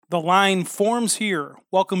The line forms here.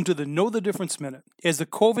 Welcome to the Know the Difference Minute. As the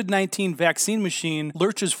COVID-19 vaccine machine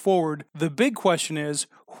lurches forward, the big question is,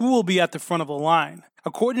 who will be at the front of the line?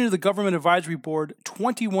 According to the Government Advisory Board,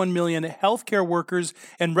 21 million healthcare workers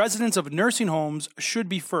and residents of nursing homes should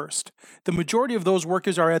be first. The majority of those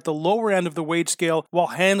workers are at the lower end of the wage scale while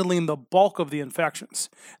handling the bulk of the infections.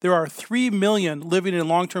 There are 3 million living in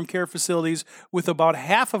long-term care facilities, with about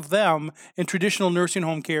half of them in traditional nursing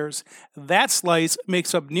home cares. That slice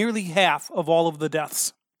makes up nearly half of all of the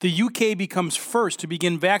deaths. The UK becomes first to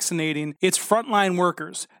begin vaccinating its frontline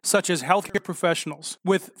workers, such as healthcare professionals,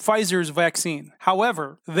 with Pfizer's vaccine.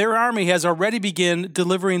 However, their army has already begun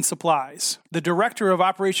delivering supplies. The director of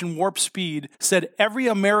Operation Warp Speed said every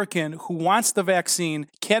American who wants the vaccine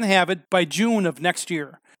can have it by June of next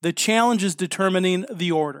year. The challenge is determining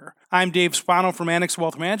the order. I'm Dave Spano from Annex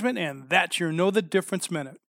Wealth Management, and that's your Know the Difference Minute.